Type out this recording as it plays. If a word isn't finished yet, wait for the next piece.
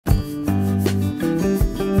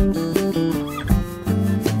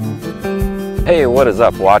Hey, what is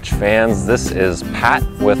up, watch fans? This is Pat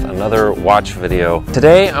with another watch video.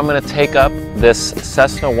 Today I'm going to take up this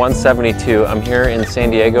Cessna 172. I'm here in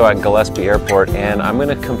San Diego at Gillespie Airport, and I'm going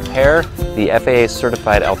to compare the FAA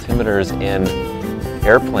certified altimeters in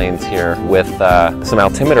airplanes here with some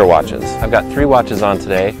altimeter watches. I've got three watches on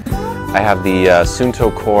today. I have the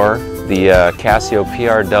Suunto Core, the Casio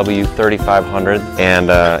PRW-3500, and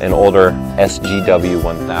an older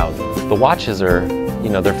SGW-1000. The watches are,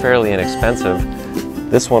 they're fairly inexpensive.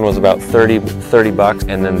 This one was about 30 bucks,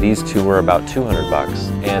 and then these two were about 200 bucks.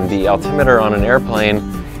 And the altimeter on an airplane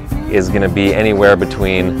is going to be anywhere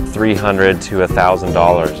between $300 to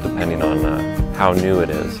 $1,000, depending on how new it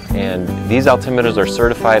is. And these altimeters are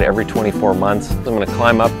certified every 24 months. I'm going to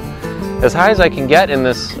climb up as high as I can get in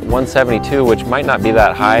this 172, which might not be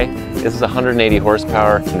that high. This is 180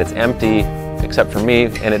 horsepower, and it's empty except for me,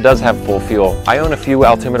 and it does have full fuel. I own a few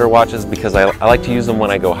altimeter watches because I like to use them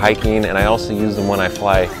when I go hiking, and I also use them when I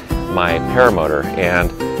fly my paramotor.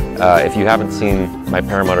 And if you haven't seen my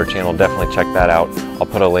paramotor channel, definitely check that out. I'll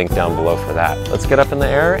put a link down below for that. Let's get up in the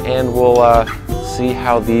air and we'll see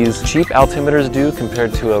how these cheap altimeters do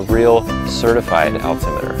compared to a real certified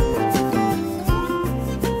altimeter.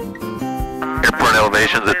 Airport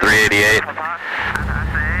elevations at 388.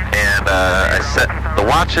 And I set the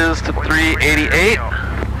watches to 388.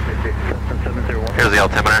 Here's the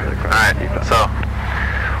altimeter. Alright, so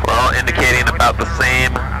we're all indicating about the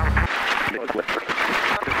same.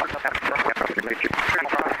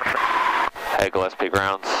 Hey, Gillespie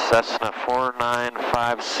ground, Cessna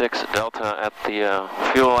 4956 Delta at the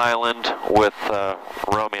fuel island with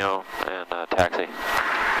Romeo and taxi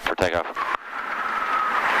for takeoff.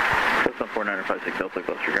 Cessna 4956 Delta,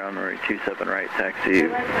 Gillespie ground, runway 27 right, taxi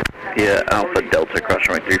via Alpha Delta, cross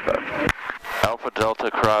runway 35. Alpha Delta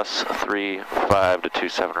cross 35 to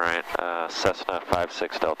 27 right, Cessna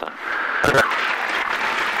 56 Delta.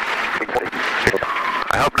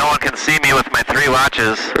 I hope no one can see me with my three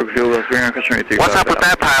watches. What's up with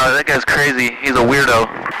that pilot? That guy's crazy. He's a weirdo.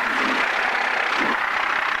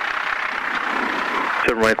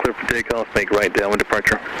 7 right, clear for takeoff, make right downwind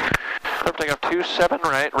departure. Clear for takeoff 27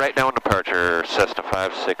 right, right downwind departure, Cessna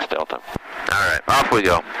 56 Delta. Alright, off we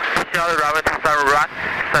go. Charlie Robinson, Rock,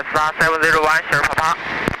 Cessna 701, sure, Papa.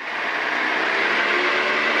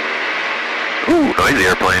 Ooh, noisy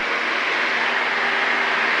airplane.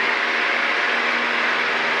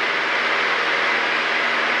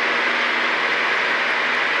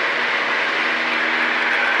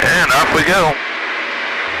 And off we go.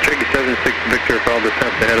 Cherokee 76 Victor, follow the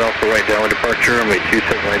test ahead, also right downwind departure, runway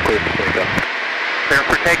 27 right, clear for takeoff. Clear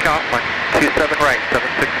for takeoff, 27 right,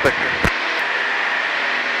 76 Victor.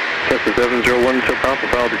 Cessna 701, so Papa,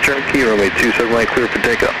 follow the Cherokee, runway 27 right, clear for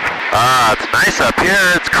takeoff. Ah, it's nice up here.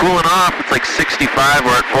 It's cooling off. It's like 65.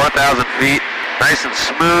 We're at 4,000 feet. Nice and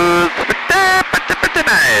smooth. Pretty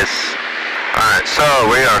nice. Alright, so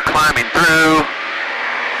we are climbing through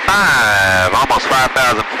almost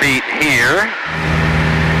 5,000 feet here.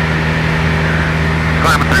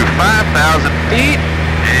 Climbing through 5,000 feet,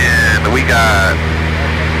 and we got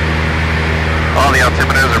all the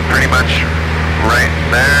altimeters are pretty much right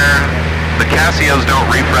there. The Casios don't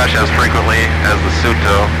refresh as frequently as the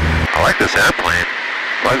Suunto. I like this airplane.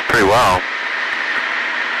 Flies pretty well.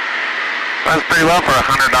 Flies pretty well for $100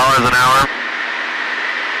 an hour.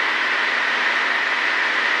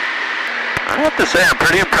 I have to say, I'm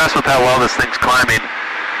pretty impressed with how well this thing's climbing.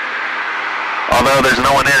 Although there's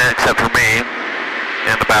no one in it except for me,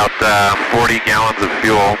 and about 40 gallons of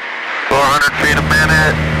fuel. 400 feet a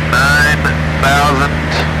minute,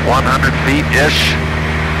 9,100 feet-ish.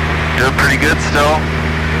 Doing pretty good still.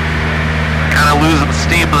 Kind of losing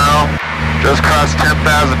steam though. Just crossed 10,000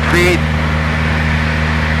 feet.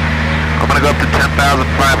 I'm going to go up to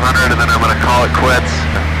 10,500 and then I'm going to call it quits.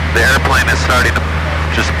 The airplane is starting to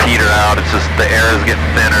just peter out. It's just the air is getting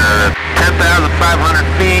thinner. 10,500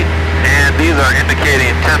 feet, and these are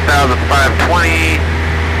indicating 10,520,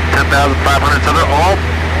 10,500. So they're all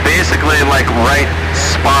basically like right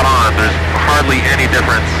spot on. There's hardly any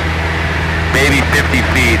difference. Maybe 50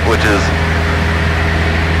 feet, which is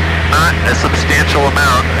not a substantial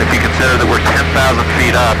amount if you consider that we're 10,000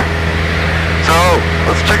 feet up. So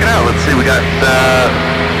let's check it out. Let's see. We got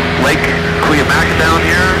Lake Cuyamaca down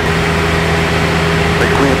here.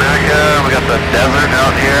 Lake Cuyamaca, we got the desert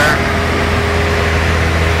out here,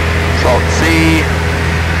 Salt Sea,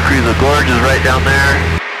 Cruiser Gorge is right down there.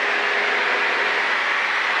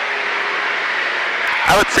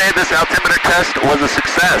 I would say this altimeter test was a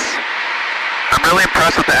success. I'm really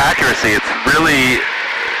impressed with the accuracy. It's really,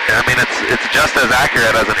 it's just as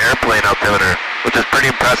accurate as an airplane altimeter, which is pretty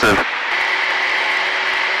impressive.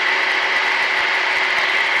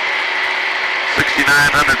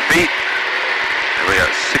 6,900 feet. And we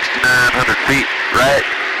got 6,900 feet right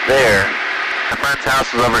there. My friend's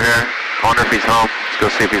house is over here. I wonder if he's home. Let's go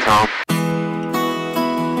see if he's home.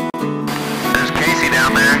 There's Casey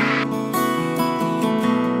down there.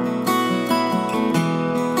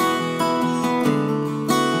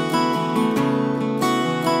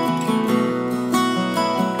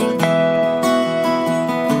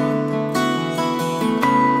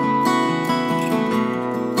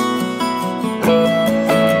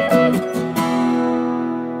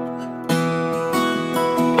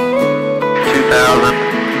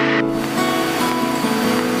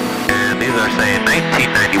 And these are saying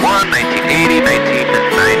 1991, 1980,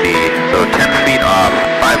 1990. So 10 feet off,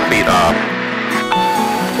 5 feet off.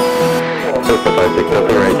 Delta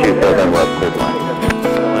 560, right 27 west, clear line.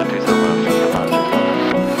 27 west,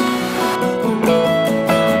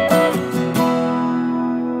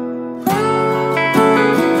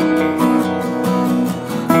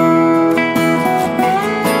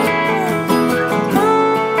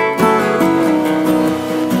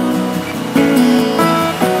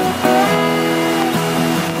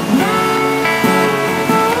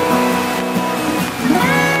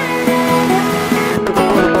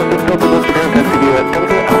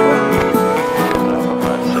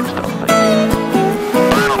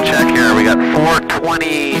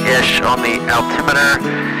 420-ish on the altimeter,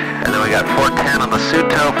 and then we got 410 on the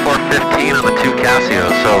Suunto, 415 on the two Casio,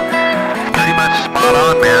 so pretty much spot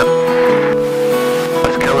on, man.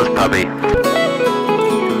 Let's kill this puppy.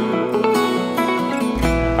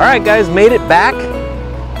 Alright guys, made it back,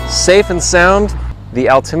 safe and sound. The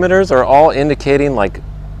altimeters are all indicating like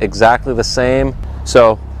exactly the same,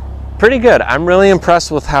 so pretty good. I'm really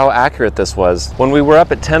impressed with how accurate this was. When we were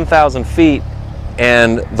up at 10,000 feet,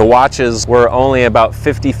 and the watches were only about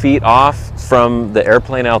 50 feet off from the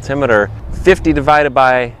airplane altimeter, 50 divided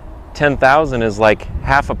by 10,000 is like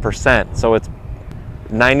 0.5%, so it's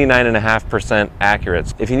 99.5%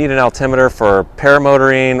 accurate. If you need an altimeter for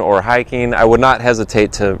paramotoring or hiking, I would not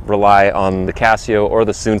hesitate to rely on the Casio or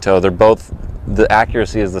the Suunto. They're both, the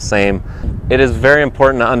accuracy is the same. It is very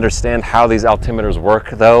important to understand how these altimeters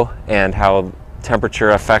work though, and how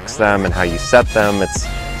temperature affects them and how you set them.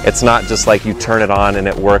 It's not just like you turn it on and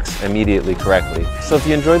it works immediately correctly. So if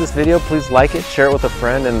you enjoyed this video, please like it, share it with a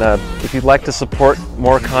friend, and if you'd like to support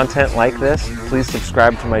more content like this, please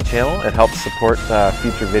subscribe to my channel. It helps support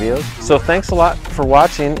future videos. So thanks a lot for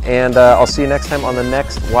watching, and I'll see you next time on the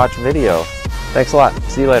next watch video. Thanks a lot.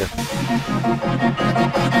 See you later.